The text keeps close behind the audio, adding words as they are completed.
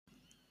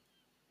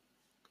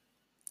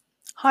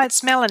Hi,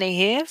 it's Melanie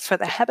here for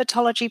the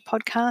Habitology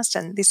podcast,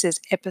 and this is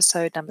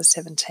episode number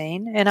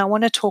 17. And I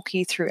want to talk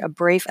you through a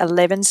brief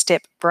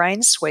 11-step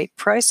brain sweep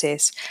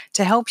process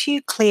to help you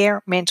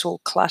clear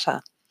mental clutter.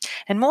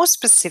 And more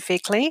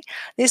specifically,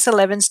 this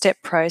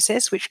 11-step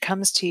process, which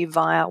comes to you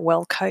via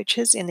Well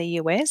Coaches in the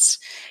US,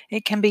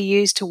 it can be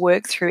used to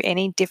work through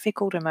any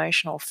difficult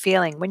emotional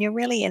feeling when you're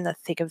really in the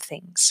thick of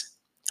things.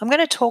 I'm going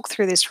to talk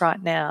through this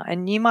right now,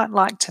 and you might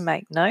like to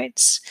make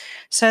notes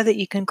so that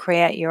you can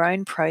create your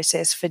own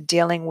process for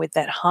dealing with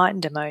that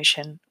heightened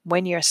emotion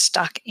when you're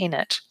stuck in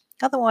it.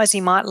 Otherwise,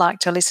 you might like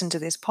to listen to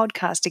this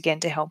podcast again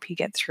to help you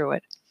get through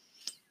it.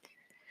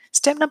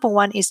 Step number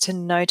 1 is to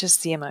notice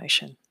the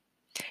emotion.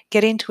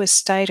 Get into a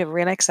state of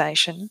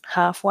relaxation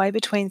halfway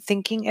between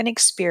thinking and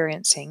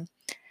experiencing,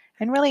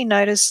 and really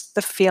notice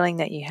the feeling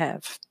that you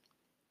have.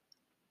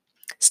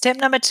 Step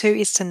number 2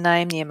 is to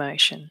name the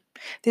emotion.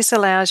 This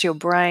allows your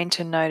brain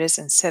to notice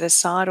and set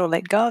aside or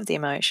let go of the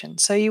emotion.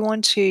 So you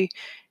want to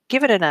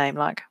give it a name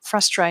like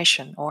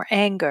frustration or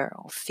anger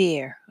or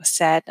fear or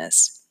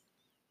sadness.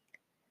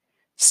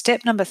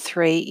 Step number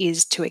 3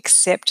 is to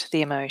accept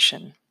the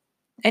emotion.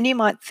 And you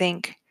might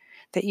think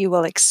that you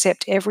will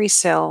accept every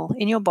cell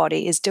in your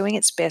body is doing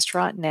its best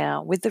right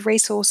now with the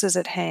resources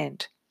at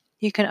hand.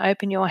 You can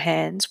open your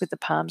hands with the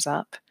palms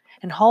up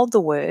and hold the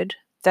word,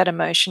 that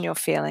emotion you're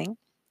feeling,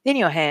 in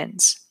your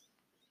hands.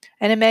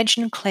 And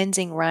imagine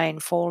cleansing rain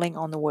falling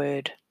on the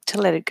word to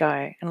let it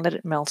go and let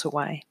it melt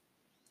away.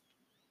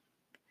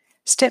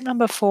 Step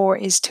number 4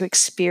 is to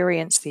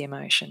experience the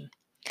emotion.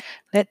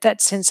 Let that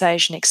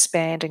sensation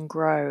expand and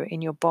grow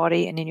in your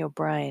body and in your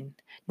brain.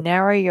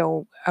 Narrow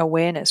your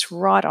awareness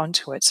right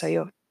onto it so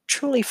you're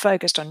truly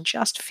focused on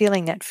just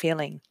feeling that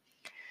feeling.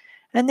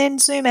 And then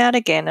zoom out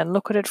again and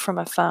look at it from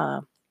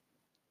afar.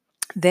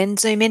 Then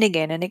zoom in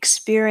again and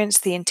experience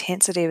the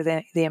intensity of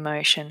the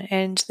emotion,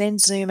 and then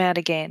zoom out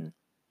again.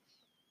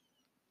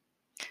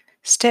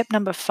 Step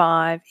number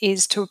 5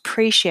 is to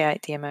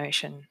appreciate the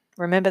emotion.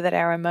 Remember that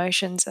our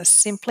emotions are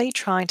simply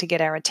trying to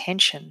get our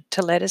attention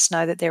to let us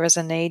know that there is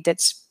a need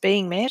that's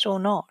being met or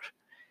not.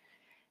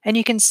 And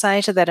you can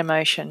say to that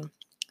emotion,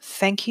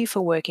 "Thank you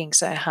for working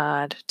so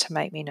hard to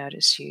make me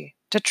notice you,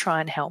 to try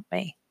and help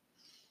me."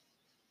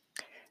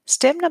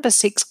 Step number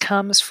 6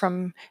 comes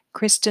from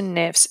Kristin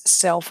Neff's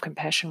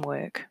self-compassion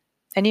work.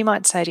 And you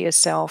might say to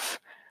yourself,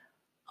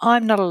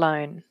 "I'm not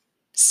alone.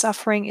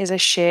 Suffering is a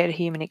shared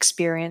human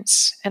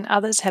experience, and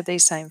others have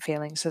these same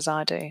feelings as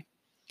I do."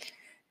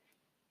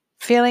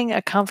 Feeling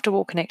a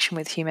comfortable connection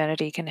with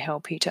humanity can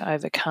help you to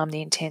overcome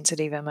the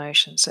intensity of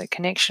emotion. So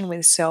connection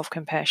with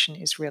self-compassion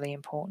is really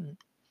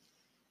important.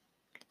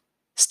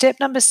 Step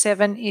number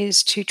 7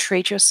 is to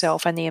treat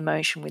yourself and the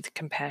emotion with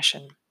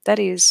compassion. That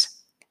is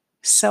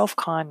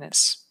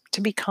self-kindness,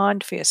 to be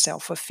kind for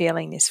yourself for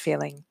feeling this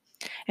feeling,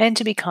 and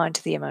to be kind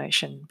to the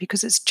emotion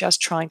because it's just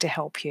trying to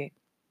help you.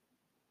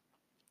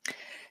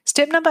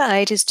 Step number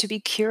 8 is to be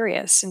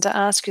curious and to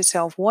ask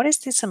yourself, what is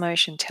this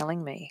emotion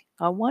telling me?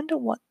 I wonder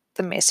what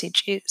the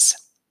message is.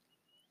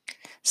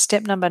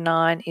 Step number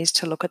 9 is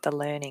to look at the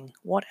learning.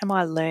 What am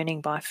I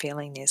learning by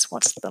feeling this?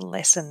 What's the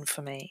lesson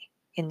for me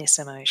in this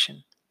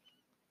emotion?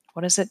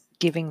 What is it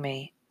giving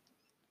me?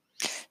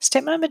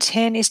 Step number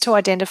 10 is to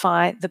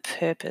identify the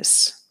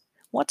purpose.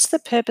 What's the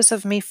purpose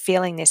of me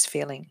feeling this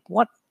feeling?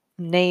 What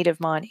need of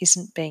mine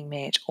isn't being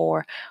met?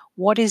 Or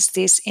what is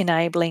this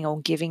enabling or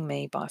giving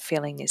me by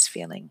feeling this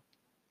feeling?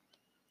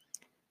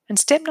 And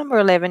step number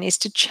 11 is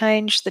to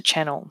change the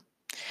channel.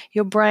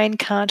 Your brain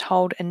can't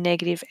hold a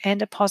negative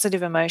and a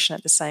positive emotion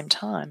at the same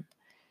time.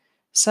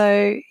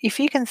 So if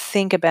you can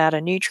think about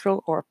a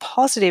neutral or a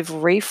positive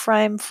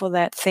reframe for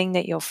that thing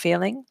that you're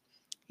feeling,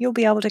 you'll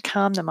be able to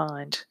calm the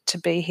mind to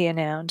be here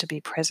now and to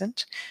be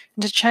present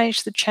and to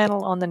change the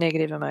channel on the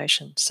negative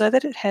emotion so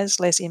that it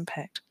has less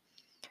impact.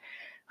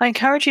 I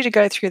encourage you to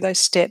go through those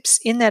steps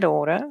in that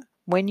order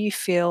when you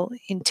feel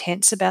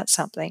intense about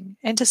something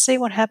and to see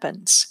what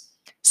happens.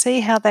 See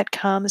how that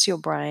calms your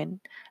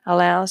brain,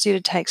 allows you to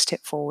take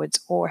step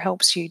forwards, or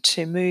helps you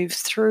to move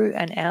through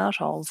and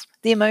out of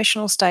the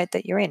emotional state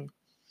that you're in.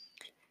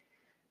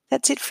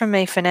 That's it from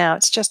me for now.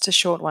 It's just a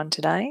short one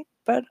today,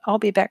 but I'll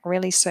be back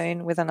really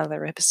soon with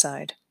another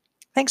episode.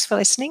 Thanks for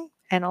listening,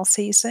 and I'll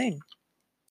see you soon.